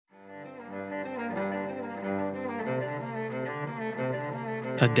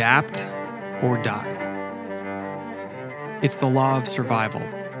Adapt or die. It's the law of survival.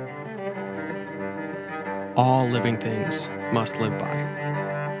 All living things must live by.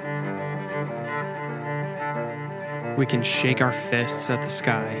 We can shake our fists at the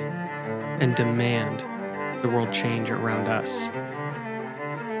sky and demand the world change around us.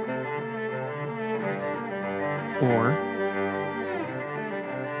 Or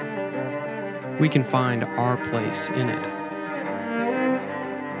we can find our place in it,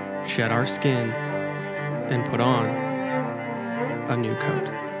 shed our skin, and put on a new coat.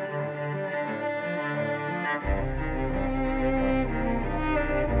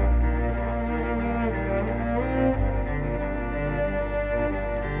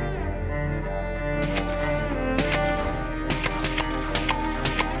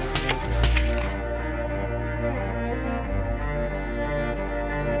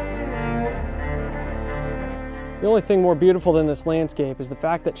 The only thing more beautiful than this landscape is the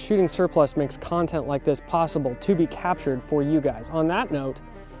fact that Shooting Surplus makes content like this possible to be captured for you guys. On that note,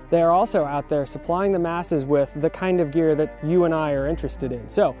 they are also out there supplying the masses with the kind of gear that you and I are interested in.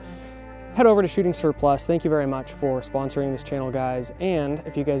 So head over to Shooting Surplus. Thank you very much for sponsoring this channel, guys. And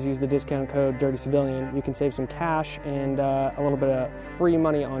if you guys use the discount code Dirty Civilian, you can save some cash and a little bit of free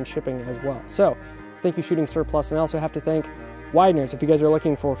money on shipping as well. So thank you, Shooting Surplus. And I also have to thank Wideners. If you guys are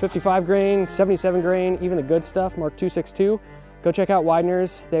looking for 55 grain, 77 grain, even the good stuff, Mark 262, go check out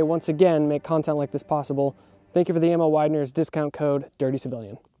Wideners. They once again make content like this possible. Thank you for the ammo, Wideners, discount code Dirty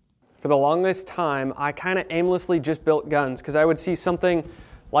Civilian. For the longest time, I kind of aimlessly just built guns because I would see something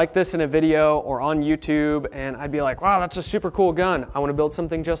like this in a video or on YouTube and I'd be like, wow, that's a super cool gun. I want to build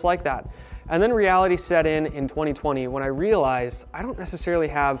something just like that. And then reality set in 2020 when I realized I don't necessarily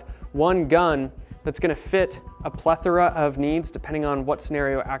have one gun that's going to fit a plethora of needs depending on what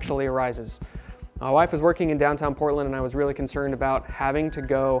scenario actually arises. My wife was working in downtown Portland and I was really concerned about having to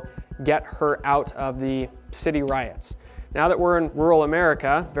go get her out of the city riots. Now that we're in rural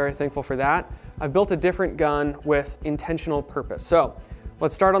America, very thankful for that, I've built a different gun with intentional purpose. So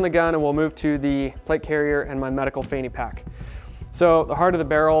let's start on the gun and we'll move to the plate carrier and my medical fanny pack. So the heart of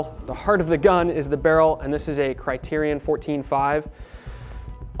the gun is the barrel, and this is a Criterion 14.5.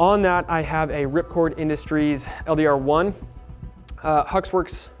 On that, I have a Ripcord Industries LDR1,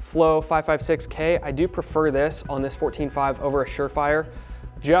 Huxworks Flow 556K. I do prefer this on this 14.5 over a Surefire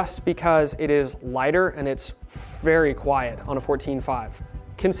just because it is lighter and it's very quiet on a 14.5,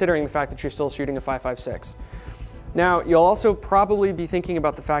 considering the fact that you're still shooting a 5.56. Now, you'll also probably be thinking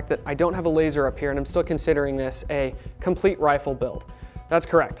about the fact that I don't have a laser up here and I'm still considering this a complete rifle build. That's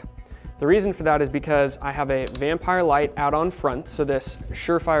correct. The reason for that is because I have a Vampire light out on front, so this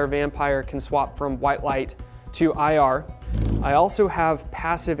Surefire Vampire can swap from white light to IR. I also have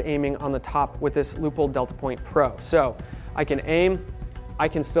passive aiming on the top with this Leupold Delta Point Pro. So I can aim, I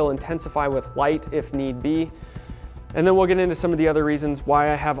can still intensify with light if need be, and then we'll get into some of the other reasons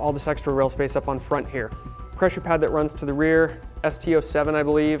why I have all this extra rail space up on front here. Pressure pad that runs to the rear, ST07 I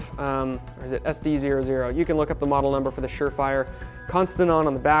believe, or is it SD00? You can look up the model number for the Surefire. Constant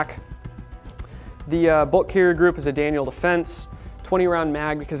on the back. The bolt carrier group is a Daniel Defense, 20 round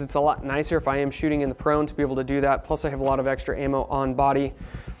mag because it's a lot nicer if I am shooting in the prone to be able to do that. Plus I have a lot of extra ammo on body.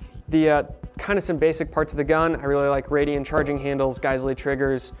 The kind of some basic parts of the gun. I really like Radian charging handles, Geisley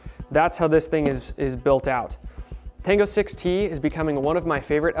triggers. That's how this thing is built out. Tango 6T is becoming one of my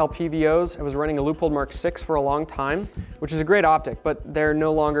favorite LPVOs. I was running a Leupold Mark 6 for a long time, which is a great optic, but they're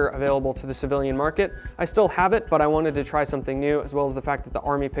no longer available to the civilian market. I still have it, but I wanted to try something new, as well as the fact that the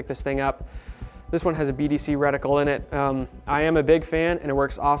Army picked this thing up. This one has a BDC reticle in it. I am a big fan and it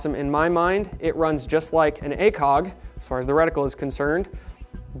works awesome. In my mind, it runs just like an ACOG, as far as the reticle is concerned,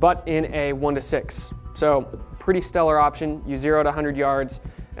 but in a 1:6. So pretty stellar option. You 0 to 100 yards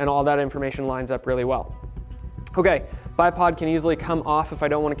and all that information lines up really well. Okay, bipod can easily come off if I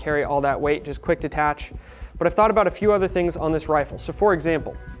don't want to carry all that weight, just quick detach. But I've thought about a few other things on this rifle. So for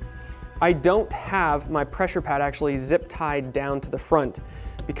example, I don't have my pressure pad actually zip tied down to the front.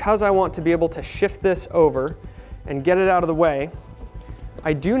 Because I want to be able to shift this over and get it out of the way.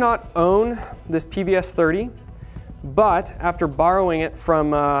 I do not own this PVS 30, but after borrowing it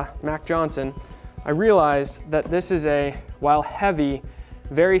from Mac Johnson, I realized that this is a, while heavy,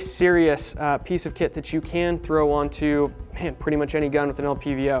 very serious piece of kit that you can throw onto, man, pretty much any gun with an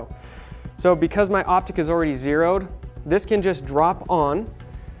LPVO. So because my optic is already zeroed, this can just drop on,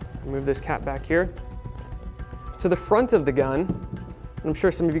 move this cap back here, to the front of the gun. I'm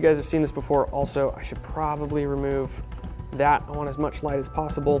sure some of you guys have seen this before also. I should probably remove that. I want as much light as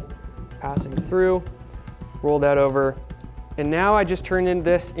possible passing through, roll that over, and now I just turned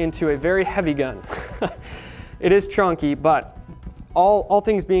this into a very heavy gun. It is chunky, but all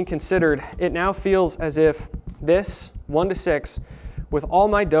things being considered, it now feels as if this 1 to 6, with all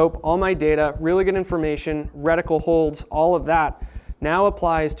my dope, all my data, really good information, reticle holds, all of that, now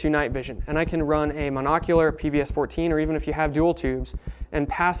applies to night vision. And I can run a monocular PVS-14, or even if you have dual tubes, and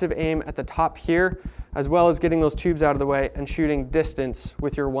passive aim at the top here, as well as getting those tubes out of the way and shooting distance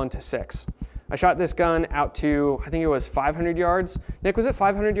with your 1 to 6. I shot this gun out to, I think it was 500 yards. Nick, was it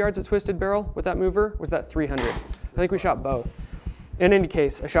 500 yards at Twisted Barrel with that mover? Was that 300? I think we shot both. In any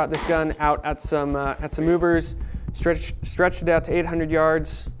case, I shot this gun out at some movers, stretched it out to 800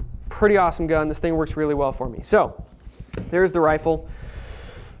 yards. Pretty awesome gun. This thing works really well for me. So there's the rifle.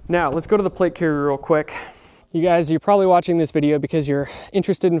 Now let's go to the plate carrier real quick. You guys, you're probably watching this video because you're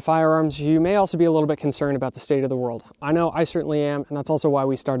interested in firearms. You may also be a little bit concerned about the state of the world. I know I certainly am, and that's also why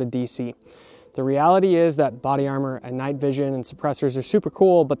we started DC. The reality is that body armor and night vision and suppressors are super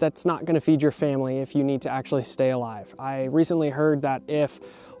cool, but that's not going to feed your family if you need to actually stay alive. I recently heard that if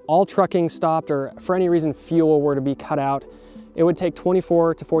all trucking stopped or for any reason fuel were to be cut out, it would take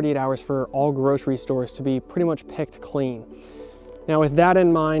 24 to 48 hours for all grocery stores to be pretty much picked clean. Now with that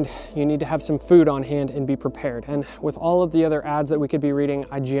in mind, you need to have some food on hand and be prepared. And with all of the other ads that we could be reading,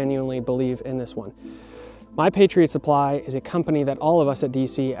 I genuinely believe in this one. My Patriot Supply is a company that all of us at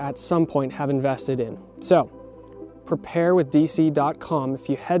DC at some point have invested in. So preparewithdc.com, if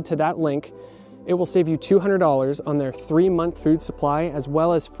you head to that link, it will save you $200 on their 3-month food supply as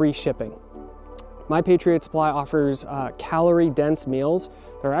well as free shipping. My Patriot Supply offers calorie-dense meals.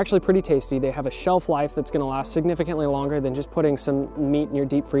 They're actually pretty tasty. They have a shelf life that's going to last significantly longer than just putting some meat in your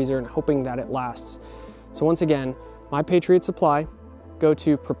deep freezer and hoping that it lasts. So once again, My Patriot Supply, go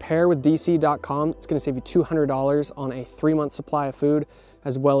to preparewithdc.com. It's going to save you $200 on a 3-month supply of food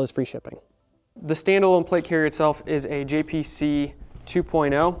as well as free shipping. The standalone plate carrier itself is a JPC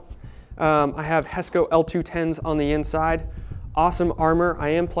 2.0. I have Hesco L210s on the inside. Awesome armor. I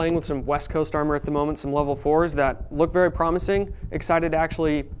am playing with some West Coast armor at the moment, some level 4s that look very promising. Excited to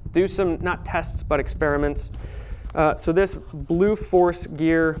actually do some, not tests, but experiments. So this Blue Force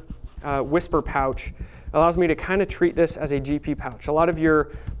Gear Whisper pouch allows me to kind of treat this as a GP pouch. A lot of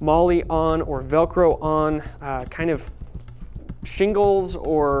your Molly on or Velcro on kind of shingles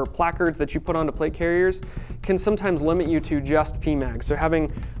or placards that you put onto plate carriers can sometimes limit you to just PMags. So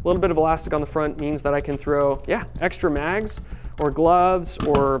having a little bit of elastic on the front means that I can throw, extra mags or gloves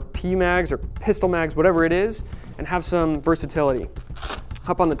or PMags or pistol mags, whatever it is, and have some versatility.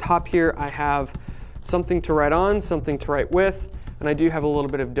 Up on the top here, I have something to write on, something to write with, and I do have a little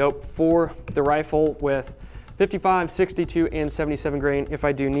bit of dope for the rifle with 55, 62, and 77 grain if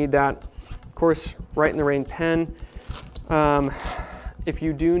I do need that. Of course, Right in the Rain pen. If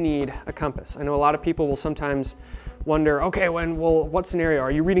you do need a compass, I know a lot of people will sometimes wonder, okay, what scenario? Are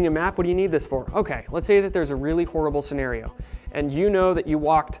you reading a map? What do you need this for? Okay, let's say that there's a really horrible scenario and you know that you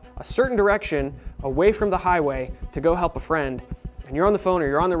walked a certain direction away from the highway to go help a friend, and you're on the phone or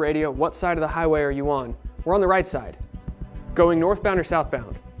you're on the radio. What side of the highway are you on? We're on the right side. Going northbound or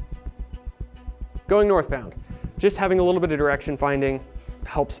southbound? Going northbound. Just having a little bit of direction finding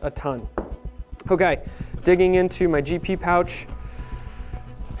helps a ton. Okay, digging into my GP pouch.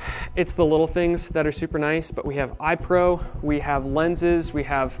 It's the little things that are super nice, but we have iPro, we have lenses, we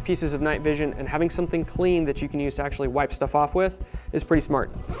have pieces of night vision, and having something clean that you can use to actually wipe stuff off with is pretty smart.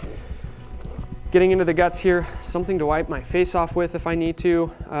 Getting into the guts here, something to wipe my face off with if I need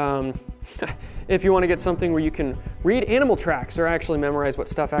to. If you want to get something where you can read animal tracks or actually memorize what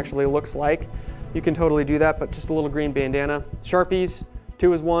stuff actually looks like, you can totally do that, but just a little green bandana. Sharpies,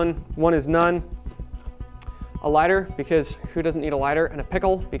 2 is 1, 1 is none. A lighter, because who doesn't need a lighter, and a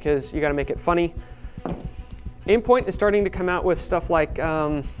pickle, because you gotta make it funny. Aimpoint is starting to come out with stuff like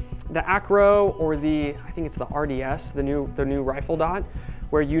the Acro or I think it's the RDS, the new rifle dot,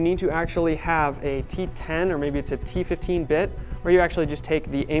 where you need to actually have a T10 or maybe it's a T15 bit, where you actually just take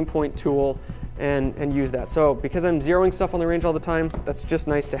the Aimpoint tool and use that. So because I'm zeroing stuff on the range all the time, that's just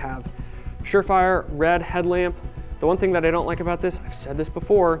nice to have. Surefire red headlamp. The one thing that I don't like about this, I've said this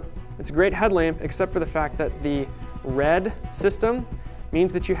before, it's a great headlamp except for the fact that the red system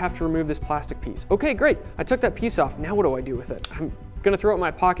means that you have to remove this plastic piece. Okay, great, I took that piece off. Now what do I do with it? I'm gonna throw it in my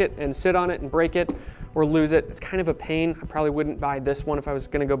pocket and sit on it and break it or lose it. It's kind of a pain. I probably wouldn't buy this one if I was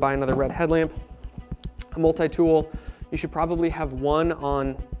gonna go buy another red headlamp. A multi-tool, you should probably have one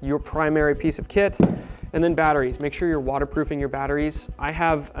on your primary piece of kit. And then batteries, make sure you're waterproofing your batteries. I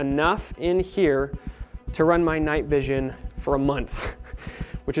have enough in here to run my night vision for a month,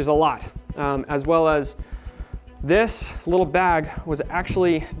 which is a lot. As well as this little bag was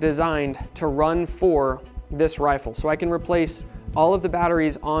actually designed to run for this rifle. So I can replace all of the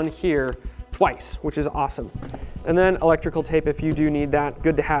batteries on here twice, which is awesome. And then electrical tape if you do need that,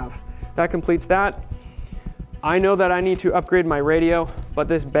 good to have. That completes that. I know that I need to upgrade my radio, but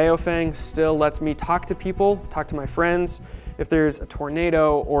this Baofeng still lets me talk to people, talk to my friends. If there's a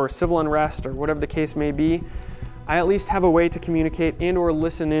tornado or civil unrest or whatever the case may be, I at least have a way to communicate and or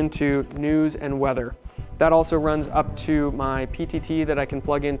listen into news and weather. That also runs up to my PTT that I can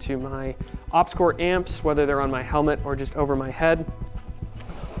plug into my OpsCore amps, whether they're on my helmet or just over my head.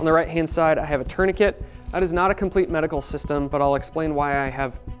 On the right-hand side, I have a tourniquet. That is not a complete medical system, but I'll explain why I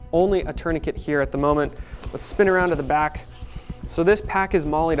have only a tourniquet here at the moment. Let's spin around to the back. So this pack is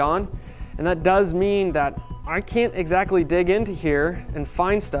mollied on, and that does mean that I can't exactly dig into here and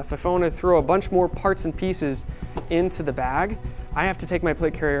find stuff. If I want to throw a bunch more parts and pieces into the bag, I have to take my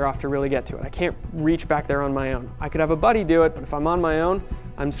plate carrier off to really get to it. I can't reach back there on my own. I could have a buddy do it, but if I'm on my own,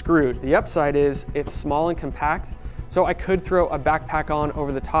 I'm screwed. The upside is it's small and compact, so I could throw a backpack on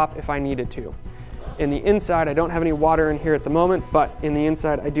over the top if I needed to. In the inside, I don't have any water in here at the moment, but in the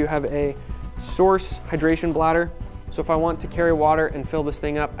inside, I do have a source hydration bladder. So if I want to carry water and fill this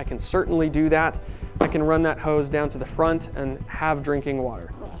thing up, I can certainly do that. I can run that hose down to the front and have drinking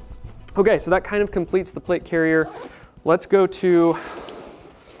water. Okay, so that kind of completes the plate carrier. Let's go to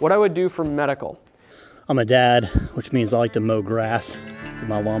what I would do for medical. I'm a dad, which means I like to mow grass with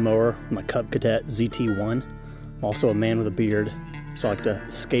my lawnmower, my Cub Cadet ZT1. I'm also a man with a beard, so I like to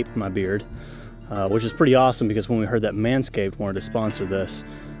scape my beard, which is pretty awesome because when we heard that Manscaped wanted to sponsor this,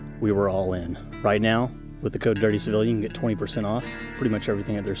 we were all in. Right now, with the code Dirty Civilian, you can get 20% off pretty much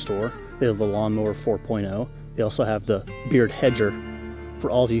everything at their store. They have the Lawnmower 4.0. They also have the Beard Hedger for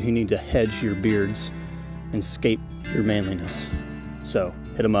all of you who need to hedge your beards and scape your manliness. So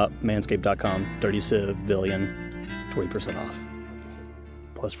hit them up, manscaped.com, Dirty Civilian, 20% off,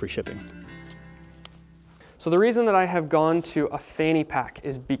 plus free shipping. So the reason that I have gone to a fanny pack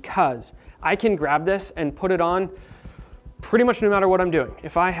is because I can grab this and put it on pretty much no matter what I'm doing.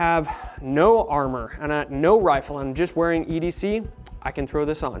 If I have no armor and no rifle and I'm just wearing EDC, I can throw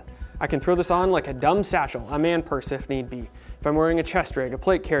this on. I can throw this on like a dumb satchel, a man purse if need be. If I'm wearing a chest rig, a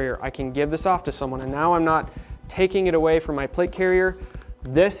plate carrier, I can give this off to someone, and now I'm not taking it away from my plate carrier.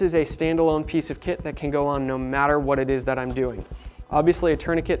 This is a standalone piece of kit that can go on no matter what it is that I'm doing. Obviously a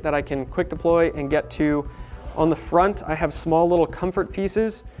tourniquet that I can quick deploy and get to. On the front, I have small little comfort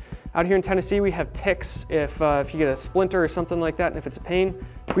pieces. Out here in Tennessee, we have ticks if you get a splinter or something like that, and if it's a pain,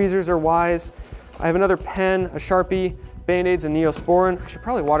 tweezers are wise. I have another pen, a Sharpie, Band-Aids, and Neosporin. I should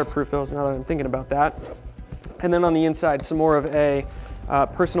probably waterproof those now that I'm thinking about that. And then on the inside, some more of a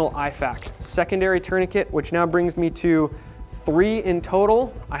personal IFAK. Secondary tourniquet, which now brings me to 3 in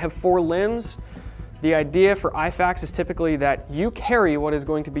total. I have 4 limbs. The idea for IFAKs is typically that you carry what is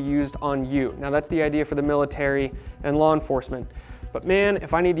going to be used on you. Now that's the idea for the military and law enforcement. But man,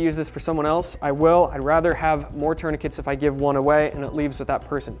 if I need to use this for someone else, I will. I'd rather have more tourniquets if I give one away and it leaves with that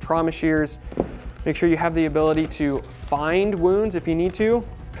person. Trauma shears. Make sure you have the ability to find wounds if you need to,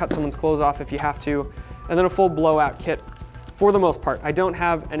 cut someone's clothes off if you have to, and then a full blowout kit for the most part. I don't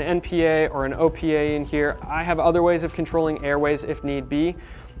have an NPA or an OPA in here. I have other ways of controlling airways if need be.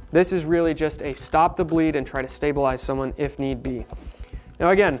 This is really just a stop the bleed and try to stabilize someone if need be.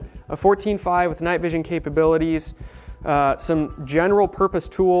 Now again, a 14.5 with night vision capabilities, some general purpose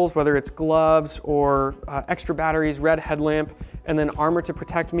tools, whether it's gloves or extra batteries, red headlamp, and then armor to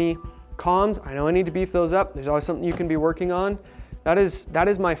protect me. Comms, I know I need to beef those up. There's always something you can be working on. That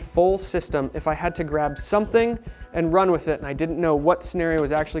is my full system. If I had to grab something and run with it and I didn't know what scenario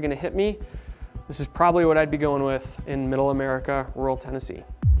was actually going to hit me, this is probably what I'd be going with in middle America, rural Tennessee.